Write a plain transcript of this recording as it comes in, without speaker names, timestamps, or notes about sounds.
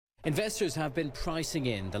Investors have been pricing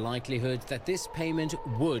in the likelihood that this payment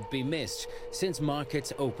would be missed since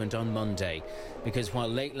markets opened on Monday. Because while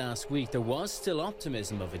late last week there was still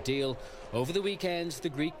optimism of a deal, over the weekend the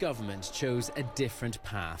Greek government chose a different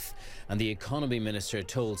path. And the economy minister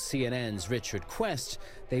told CNN's Richard Quest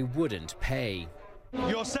they wouldn't pay.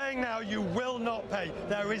 You're saying now you will not pay.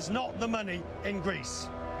 There is not the money in Greece.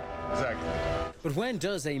 Exactly. But when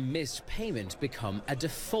does a missed payment become a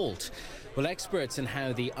default? Well, experts in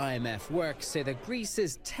how the IMF works say that Greece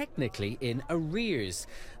is technically in arrears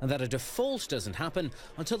and that a default doesn't happen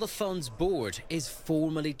until the fund's board is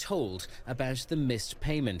formally told about the missed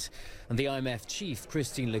payment. And the IMF chief,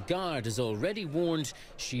 Christine Lagarde, has already warned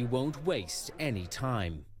she won't waste any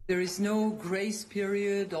time. There is no grace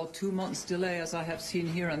period or 2 months delay, as I have seen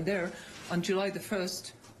here and there. On July the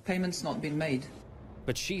 1st, payments not been made.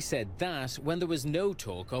 But she said that when there was no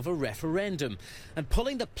talk of a referendum. And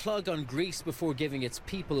pulling the plug on Greece before giving its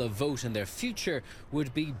people a vote in their future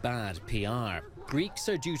would be bad PR. Greeks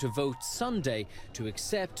are due to vote Sunday to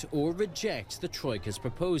accept or reject the Troika's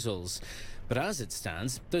proposals. But as it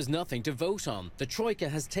stands, there's nothing to vote on. The Troika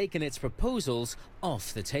has taken its proposals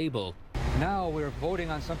off the table. Now we're voting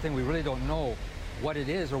on something we really don't know what it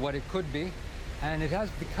is or what it could be. And it has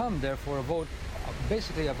become, therefore, a vote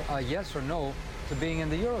basically of a yes or no to being in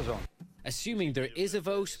the Eurozone. Assuming there is a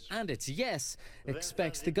vote and it's yes,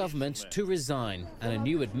 expects the government to resign and a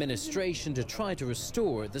new administration to try to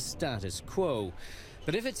restore the status quo.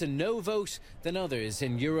 But if it's a no vote, then others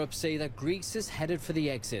in Europe say that Greece is headed for the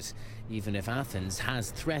exit, even if Athens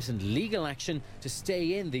has threatened legal action to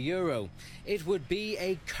stay in the euro. It would be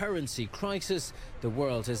a currency crisis the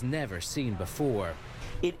world has never seen before.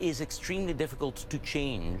 It is extremely difficult to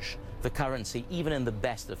change the currency, even in the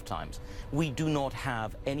best of times. We do not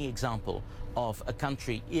have any example of a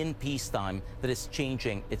country in peacetime that is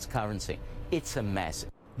changing its currency. It's a mess.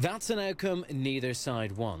 That's an outcome neither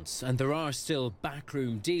side wants, and there are still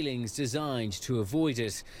backroom dealings designed to avoid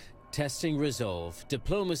it. Testing resolve,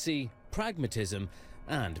 diplomacy, pragmatism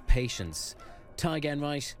and patience. Ty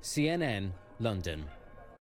Genwright, CNN, London.